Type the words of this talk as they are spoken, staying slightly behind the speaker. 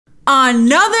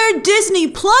Another Disney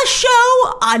Plus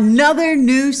show, another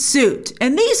new suit.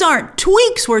 And these aren't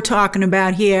tweaks we're talking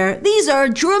about here. These are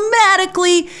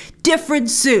dramatically different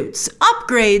suits,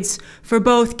 upgrades for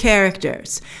both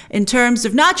characters in terms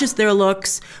of not just their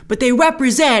looks, but they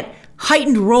represent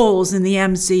heightened roles in the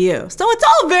MCU. So it's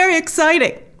all very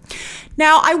exciting.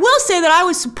 Now, I will say that I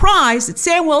was surprised that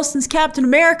Sam Wilson's Captain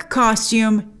America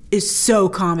costume is so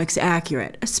comics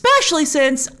accurate, especially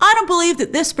since I don't believe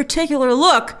that this particular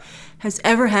look has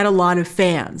ever had a lot of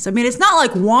fans. I mean, it's not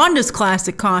like Wanda's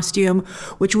classic costume,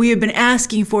 which we have been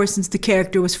asking for since the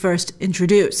character was first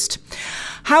introduced.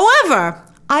 However,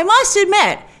 I must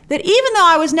admit that even though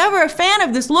I was never a fan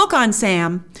of this look on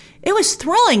Sam, it was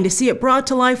thrilling to see it brought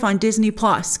to life on Disney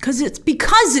Plus because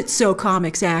it's so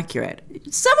comics accurate.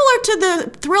 Similar to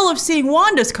the thrill of seeing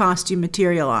Wanda's costume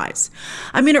materialize.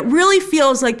 I mean, it really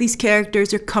feels like these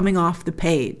characters are coming off the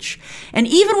page. And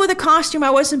even with a costume I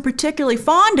wasn't particularly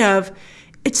fond of,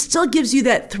 it still gives you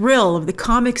that thrill of the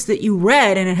comics that you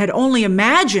read and had only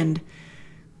imagined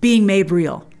being made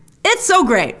real. It's so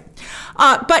great.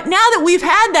 But now that we've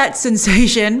had that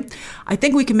sensation, I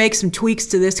think we can make some tweaks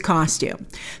to this costume.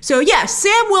 So yes,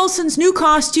 Sam Wilson's new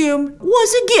costume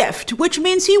was a gift, which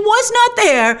means he was not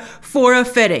there for a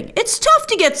fitting. It's tough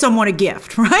to get someone a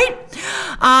gift, right?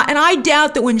 And I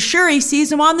doubt that when Shuri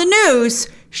sees him on the news,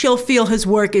 she'll feel his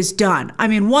work is done. I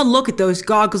mean, one look at those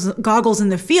goggles in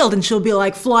the field and she'll be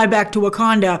like, fly back to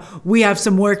Wakanda, we have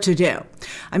some work to do.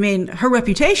 I mean, her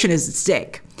reputation is at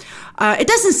stake. It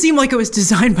doesn't seem like it was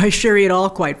designed by Shuri at all,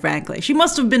 quite frankly. She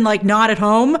must have been like not at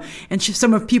home and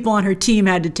some of people on her team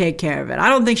had to take care of it. I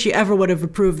don't think she ever would have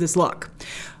approved this look.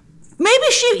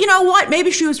 Maybe she, you know what? Maybe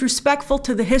she was respectful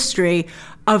to the history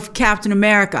of Captain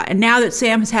America. And now that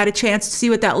Sam has had a chance to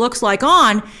see what that looks like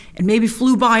on and maybe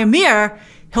flew by a mirror,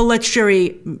 he'll let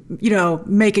Shuri, you know,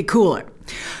 make it cooler.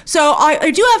 So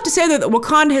I do have to say that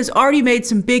Wakanda has already made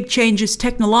some big changes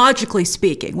technologically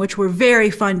speaking, which were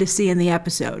very fun to see in the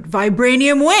episode.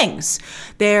 Vibranium wings.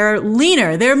 They're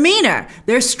leaner, they're meaner,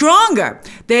 they're stronger,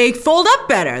 they fold up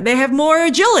better, they have more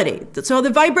agility. So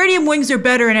the vibranium wings are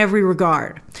better in every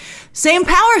regard. Same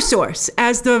power source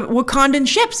as the Wakandan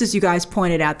ships, as you guys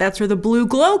pointed out. That's where the blue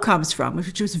glow comes from,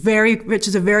 which is a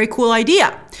very cool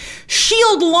idea.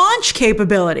 Shield launch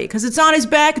capability, because it's on his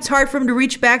back. It's hard for him to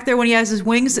reach back there when he has his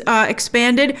wings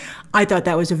expanded. I thought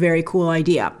that was a very cool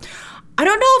idea. I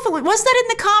don't know if was that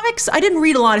in the comics? I didn't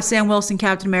read a lot of Sam Wilson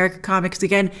Captain America comics.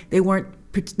 Again, they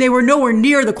were nowhere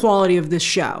near the quality of this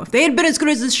show. If they had been as good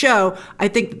as this show, I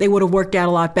think they would have worked out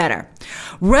a lot better.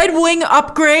 Red Wing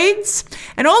upgrades.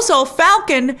 And also,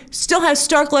 Falcon still has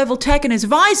Stark level tech in his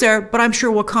visor, but I'm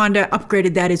sure Wakanda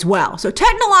upgraded that as well. So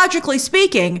technologically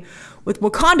speaking, with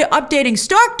Wakanda updating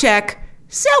Stark tech,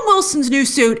 Sam Wilson's new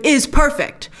suit is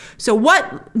perfect. So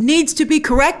what needs to be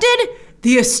corrected?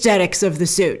 The aesthetics of the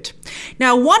suit.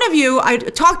 Now, one of you, I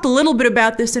talked a little bit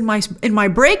about this in my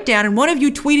breakdown, and one of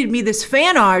you tweeted me this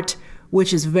fan art,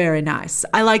 which is very nice.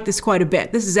 I like this quite a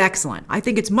bit. This is excellent. I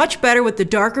think it's much better with the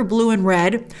darker blue and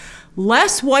red,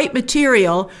 less white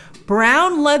material,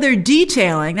 brown leather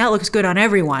detailing, that looks good on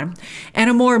everyone, and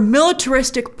a more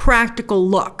militaristic, practical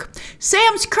look.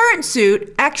 Sam's current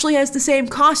suit actually has the same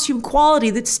costume quality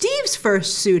that Steve's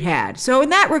first suit had. So in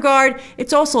that regard,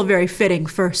 it's also a very fitting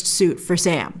first suit for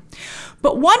Sam.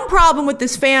 But one problem with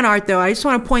this fan art, though, I just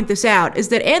want to point this out, is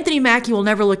that Anthony Mackie will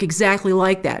never look exactly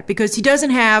like that because he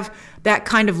doesn't have that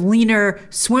kind of leaner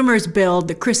swimmer's build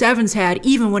that Chris Evans had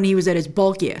even when he was at his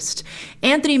bulkiest.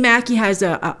 Anthony Mackie has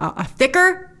a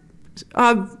thicker,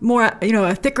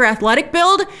 a thicker athletic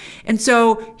build, and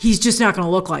so he's just not going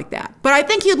to look like that. But I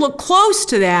think he'd look close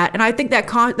to that, and I think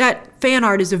that fan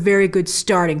art is a very good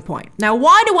starting point. Now,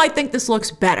 why do I think this looks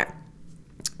better?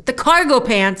 The cargo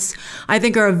pants, I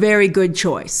think, are a very good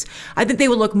choice. I think they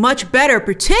would look much better,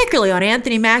 particularly on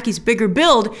Anthony Mackie's bigger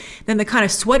build, than the kind of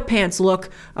sweatpants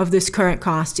look of this current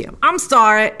costume. I'm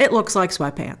sorry, it looks like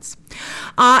sweatpants.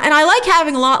 And I like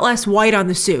having a lot less white on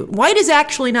the suit. White is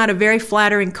actually not a very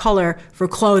flattering color for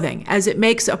clothing, as it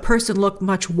makes a person look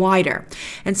much wider.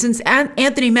 And since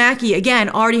Anthony Mackie, again,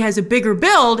 already has a bigger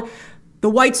build, the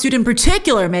white suit in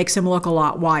particular makes him look a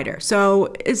lot wider.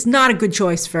 So it's not a good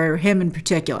choice for him in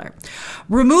particular.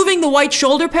 Removing the white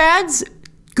shoulder pads,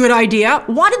 good idea.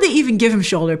 Why did they even give him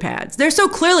shoulder pads? They're so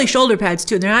clearly shoulder pads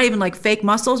too. They're not even like fake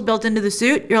muscles built into the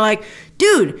suit. You're like,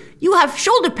 dude, you have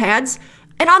shoulder pads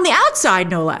and on the outside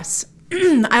no less.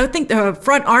 I think the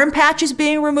front arm patches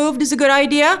being removed is a good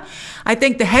idea. I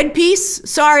think the headpiece,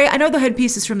 sorry, I know the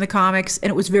headpiece is from the comics and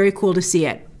it was very cool to see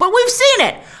it, but we've seen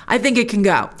it. I think it can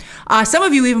go. Some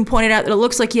of you even pointed out that it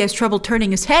looks like he has trouble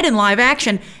turning his head in live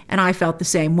action, and I felt the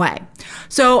same way.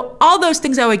 So all those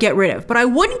things I would get rid of, but I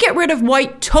wouldn't get rid of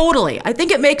white totally. I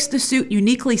think it makes the suit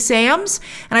uniquely Sam's,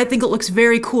 and I think it looks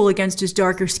very cool against his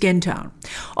darker skin tone.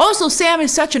 Also, Sam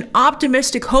is such an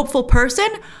optimistic, hopeful person.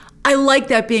 I like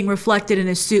that being reflected in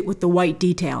his suit with the white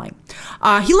detailing.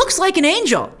 He looks like an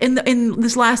angel in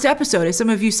this last episode, as some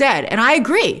of you said, and I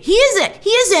agree. He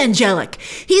is angelic.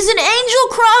 He's an angel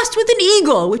crossed with an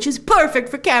eagle, which is perfect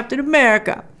for Captain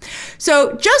America.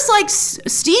 So just like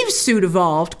Steve's suit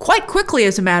evolved quite quickly,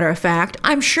 as a matter of fact,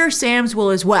 I'm sure Sam's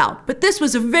will as well. But this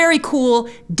was a very cool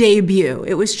debut.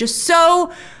 It was just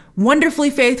so wonderfully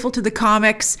faithful to the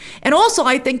comics, and also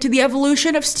I think to the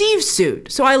evolution of Steve's suit.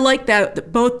 So I like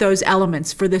both those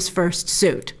elements for this first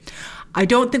suit. I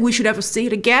don't think we should ever see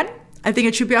it again. I think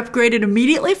it should be upgraded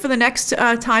immediately for the next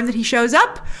time that he shows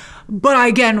up. But I,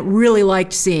 again, really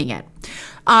liked seeing it.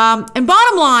 And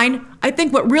bottom line, I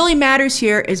think what really matters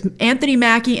here is Anthony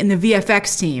Mackie and the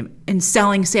VFX team in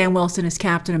selling Sam Wilson as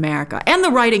Captain America, and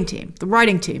the writing team. The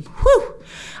writing team. Whew!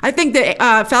 I think that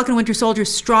Falcon Winter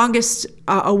Soldier's strongest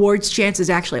awards chances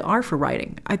actually are for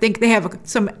writing. I think they have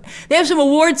some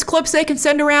awards clips they can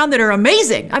send around that are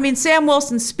amazing. I mean, Sam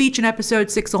Wilson's speech in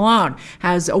episode 6 alone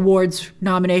has awards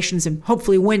nominations and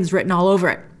hopefully wins written all over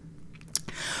it.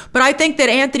 But I think that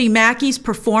Anthony Mackie's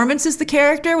performance as the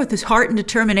character, with his heart and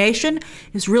determination,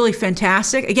 is really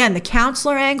fantastic. Again, the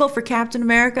counselor angle for Captain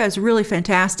America is really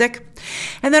fantastic.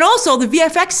 And then also the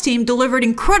VFX team delivered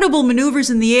incredible maneuvers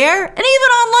in the air and even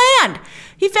on land.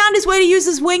 He found his way to use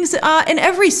his wings in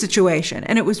every situation,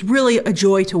 and it was really a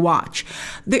joy to watch.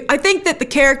 I think that the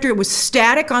character was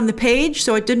static on the page,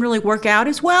 so it didn't really work out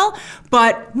as well.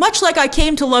 But much like I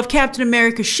came to love Captain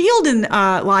America's shield in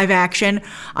live action,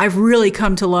 I've really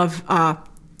come to love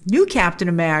new Captain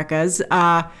America's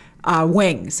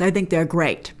wings. I think they're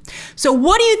great. So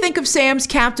what do you think of Sam's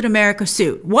Captain America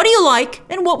suit? What do you like,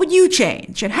 and what would you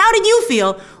change? And how did you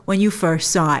feel when you first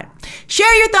saw it?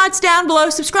 Share your thoughts down below,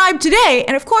 subscribe today,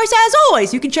 and of course, as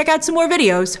always, you can check out some more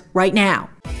videos right now.